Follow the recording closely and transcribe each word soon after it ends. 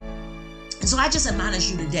And so I just admonish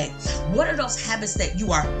you today. What are those habits that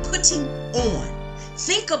you are putting on?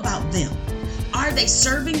 Think about them. Are they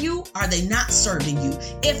serving you? Are they not serving you?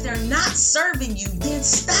 If they're not serving you, then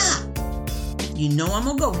stop. You know I'm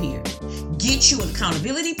going to go here. Get you an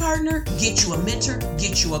accountability partner, get you a mentor,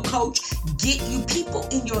 get you a coach, get you people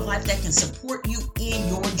in your life that can support you in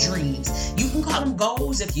your dreams. You can call them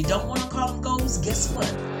goals. If you don't want to call them goals, guess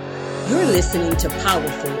what? You're listening to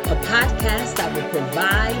Powerful, a podcast that will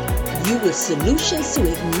provide you with solutions to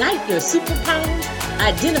ignite your superpowers,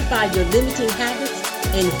 identify your limiting habits,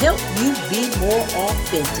 and help you be more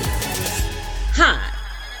authentic. Hi,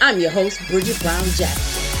 I'm your host, Bridget Brown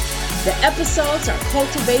Jackson. The episodes are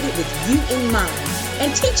cultivated with you in mind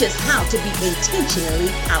and teach us how to be intentionally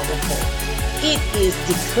powerful. It is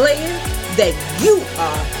declared that you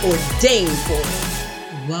are ordained for it.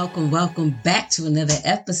 Welcome back to another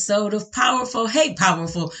episode of Powerful. Hey,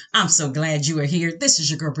 Powerful. I'm so glad you are here. This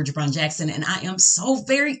is your girl, Bridget Brown Jackson, and I am so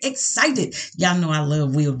very excited. Y'all know I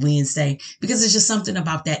love Weird Wednesday because it's just something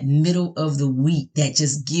about that middle of the week that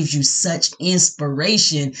just gives you such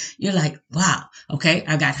inspiration. You're like, wow, okay,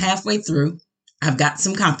 I got halfway through. I've got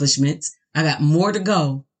some accomplishments. I got more to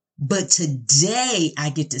go. But today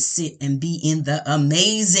I get to sit and be in the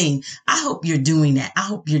amazing. I hope you're doing that.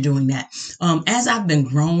 As I've been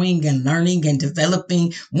growing and learning and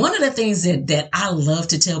developing, one of the things that I love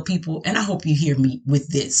to tell people, and I hope you hear me with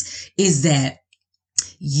this, is that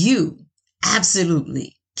you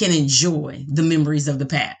absolutely can enjoy the memories of the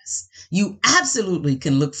past. You absolutely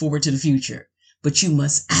can look forward to the future. But you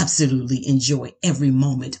must absolutely enjoy every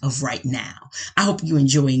moment of right now. I hope you're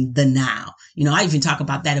enjoying the now. You know, I even talk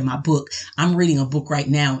about that in my book. I'm reading a book right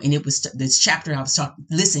now, and it was this chapter I was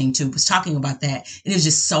listening to was talking about that. And it was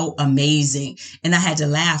just so amazing. And I had to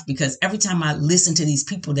laugh because every time I listen to these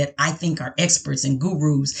people that I think are experts and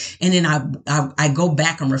gurus, and then I go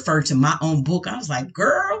back and refer to my own book, I was like,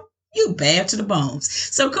 girl, you bad to the bones.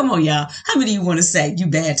 So come on, y'all. How many of you want to say you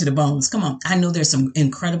bad to the bones? Come on. I know there's some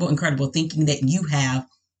incredible thinking that you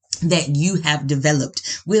have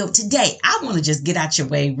developed. Well, today I want to just get out your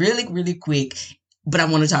way really quick, but I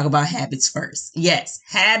want to talk about habits first. Yes,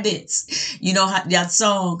 habits. You know how that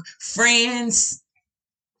song, Friends.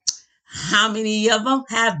 How many of them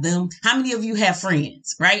have them? How many of you have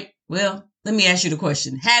friends, right? Well, let me ask you the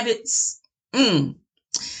question. Habits.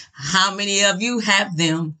 How many of you have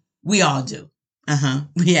them? We all do.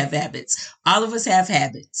 We have habits. All of us have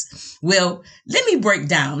habits. Well, let me break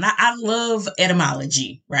down. I love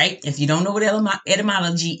etymology, right? If you don't know what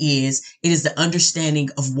etymology is, it is the understanding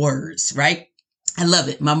of words, right? I love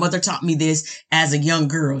it. My mother taught me this as a young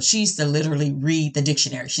girl. She used to literally read the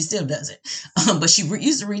dictionary. She still does it. But she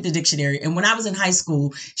used to read the dictionary. And when I was in high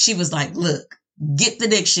school, she was like, look, get the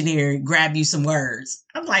dictionary, grab you some words.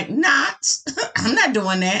 I'm like, I'm not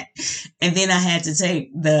doing that. And then I had to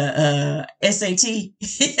take the SAT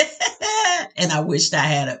and I wished I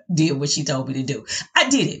had did what she told me to do. I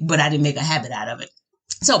did it, but I didn't make a habit out of it.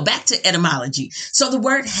 So back to etymology. So the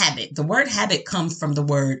word habit comes from the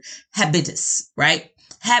word habitus, right?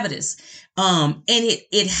 Habitus. And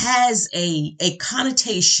it has a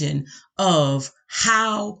connotation of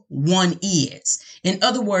how one is. In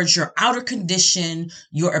other words, your outer condition,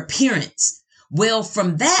 your appearance. Well,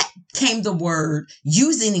 from that came the word,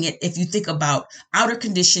 using it. If you think about outer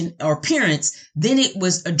condition or appearance, then it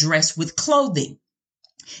was addressed with clothing.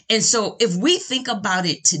 And so if we think about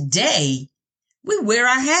it today, we wear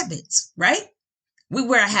our habits, right? We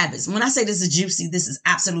wear our habits. When I say this is juicy, this is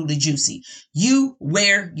absolutely juicy. You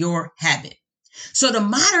wear your habit. So the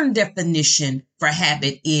modern definition for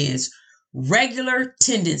habit is regular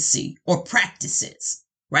tendency or practices,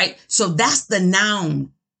 right? So that's the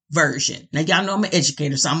noun version. Now, y'all know I'm an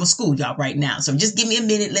educator, so I'm gonna school y'all right now. So just give me a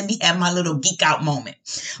minute. Let me have my little geek out moment.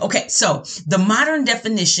 Okay. So the modern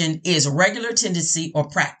definition is regular tendency or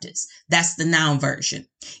practice. That's the noun version.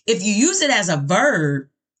 If you use it as a verb,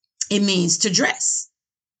 it means to dress.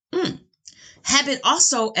 Habit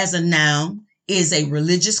also as a noun is a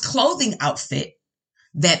religious clothing outfit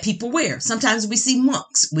that people wear. Sometimes we see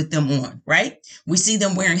monks with them on, right? We see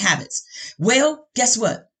them wearing habits. Well, guess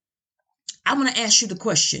what? I want to ask you the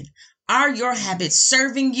question. Are your habits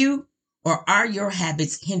serving you or are your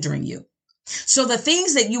habits hindering you? So the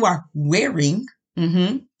things that you are wearing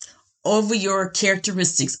over your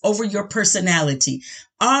characteristics, over your personality,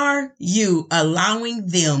 are you allowing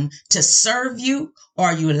them to serve you or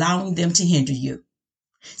are you allowing them to hinder you?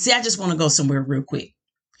 See, I just want to go somewhere real quick.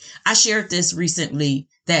 I shared this recently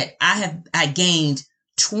that I gained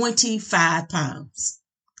 25 pounds.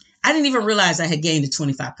 I didn't even realize I had gained the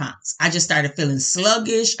 25 pounds. I just started feeling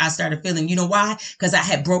sluggish. I started feeling, you know why? Because I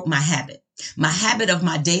had broke my habit. My habit of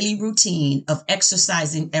my daily routine of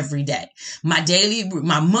exercising every day,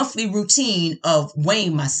 my monthly routine of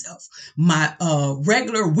weighing myself, my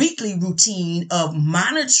regular weekly routine of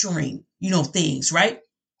monitoring, things, right?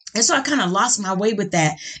 And so I kind of lost my way with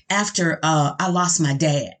that after I lost my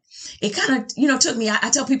dad. It kind of, took me, I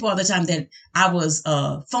tell people all the time that I was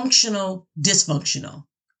functional, dysfunctional.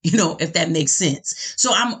 If that makes sense. So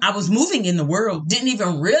I was moving in the world, didn't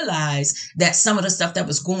even realize that some of the stuff that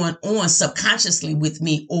was going on subconsciously with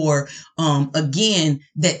me, or again,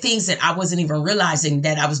 that things that I wasn't even realizing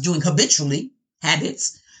that I was doing habitually,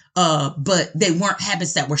 habits, but they weren't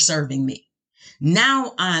habits that were serving me.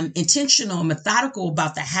 Now I'm intentional and methodical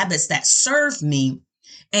about the habits that serve me.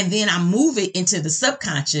 And then I move it into the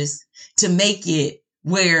subconscious to make it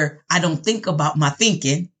where I don't think about my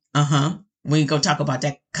thinking. We're going to talk about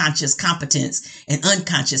that conscious competence and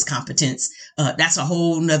unconscious competence. That's a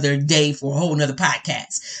whole nother day for a whole nother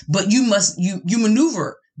podcast. But you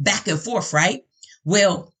maneuver back and forth, right?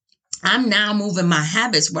 Well, I'm now moving my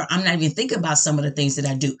habits where I'm not even thinking about some of the things that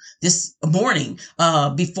I do. This morning,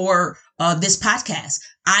 before this podcast,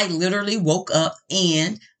 I literally woke up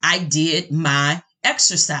and I did my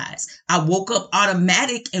exercise. I woke up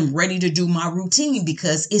automatic and ready to do my routine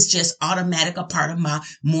because it's just automatic, a part of my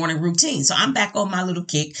morning routine. So I'm back on my little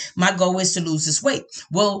kick. My goal is to lose this weight.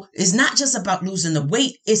 Well, it's not just about losing the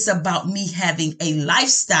weight. It's about me having a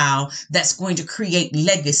lifestyle that's going to create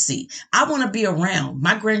legacy. I want to be around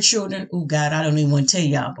my grandchildren. Oh God, I don't even want to tell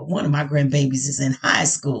y'all, but one of my grandbabies is in high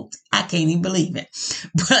school. I can't even believe it.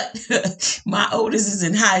 But my oldest is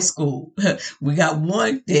in high school. We got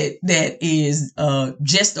one that is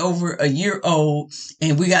just over a year old,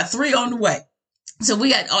 and we got 3 on the way. So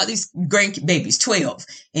we got all these grandbabies, 12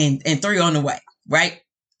 and 3 on the way, right?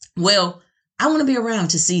 Well, I want to be around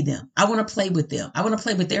to see them. I want to play with them. I want to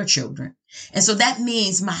play with their children. And so that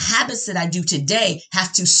means my habits that I do today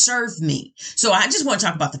have to serve me. So I just want to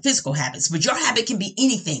talk about the physical habits, but your habit can be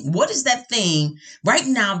anything. What is that thing right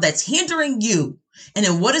now that's hindering you? And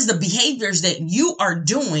then what is the behaviors that you are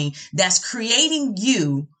doing that's creating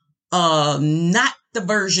you, not the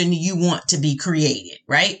version you want to be created,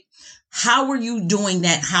 right? How are you doing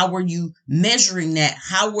that? How are you measuring that?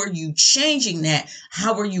 How are you changing that?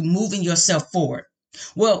 How are you moving yourself forward?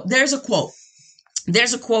 Well, there's a quote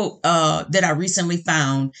that I recently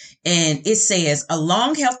found, and it says, "A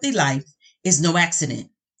long, healthy life is no accident.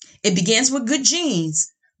 It begins with good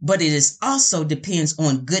genes, but it is also depends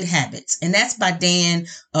on good habits." And that's by Dan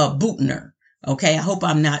Buettner. Okay. I hope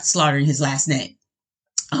I'm not slaughtering his last name.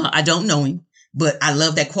 I don't know him, but I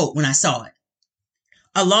love that quote when I saw it.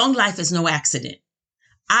 A long life is no accident.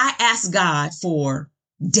 I asked God for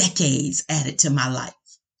decades added to my life.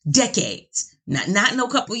 Decades. Not no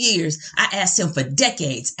couple years. I asked him for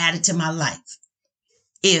decades added to my life.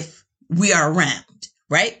 If we are around,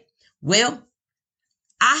 right? Well,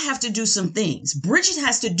 I have to do some things. Bridget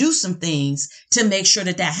has to do some things to make sure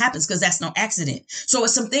that happens, because that's no accident. So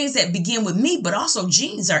it's some things that begin with me, but also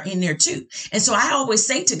genes are in there too. And so I always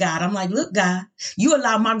say to God, I'm like, look, God, you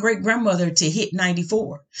allowed my great grandmother to hit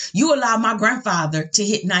 94. You allowed my grandfather to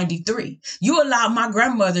hit 93. You allowed my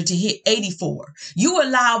grandmother to hit 84. You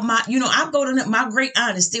allowed I go to my great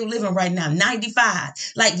aunt is still living right now, 95.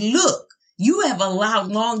 Like, look, you have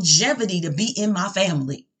allowed longevity to be in my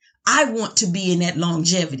family. I want to be in that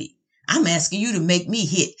longevity. I'm asking you to make me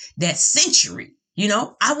hit that century.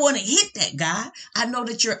 I want to hit that, God. I know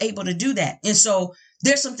that you're able to do that. And so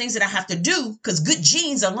there's some things that I have to do, because good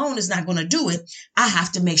genes alone is not going to do it. I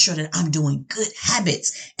have to make sure that I'm doing good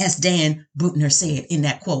habits, as Dan Buettner said in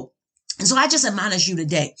that quote. And so I just admonish you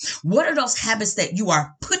today. What are those habits that you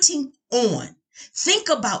are putting on? Think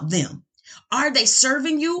about them. Are they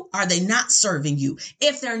serving you? Are they not serving you?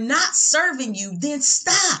 If they're not serving you, then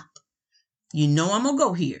stop. I'm going to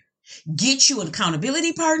go here. Get you an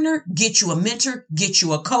accountability partner, get you a mentor, get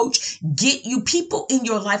you a coach, get you people in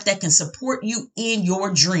your life that can support you in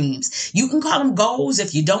your dreams. You can call them goals.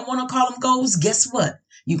 If you don't want to call them goals, guess what?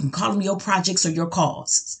 You can call them your projects or your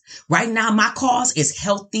causes. Right now, my cause is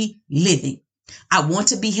healthy living. I want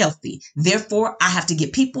to be healthy. Therefore, I have to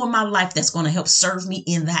get people in my life that's going to help serve me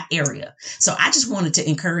in that area. So I just wanted to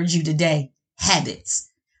encourage you today. Habits.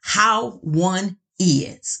 How one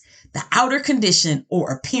is. The outer condition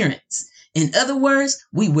or appearance. In other words,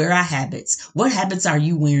 we wear our habits. What habits are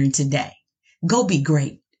you wearing today? Go be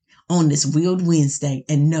great on this Wheeled Wednesday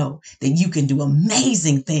and know that you can do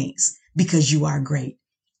amazing things because you are great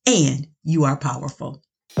and you are powerful.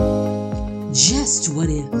 Just what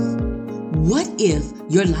if? What if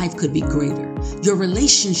your life could be greater, your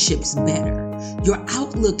relationships better, your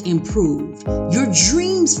outlook improved, your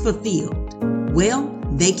dreams fulfilled? Well,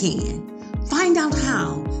 they can. Find out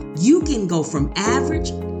how you can go from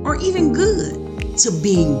average or even good to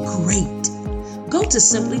being great. Go to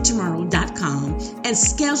simplytomorrow.com and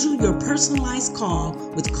schedule your personalized call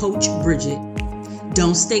with Coach Bridget.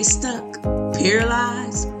 Don't stay stuck,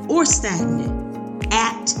 paralyzed, or stagnant.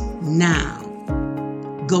 Act now.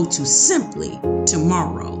 Go to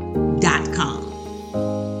simplytomorrow.com.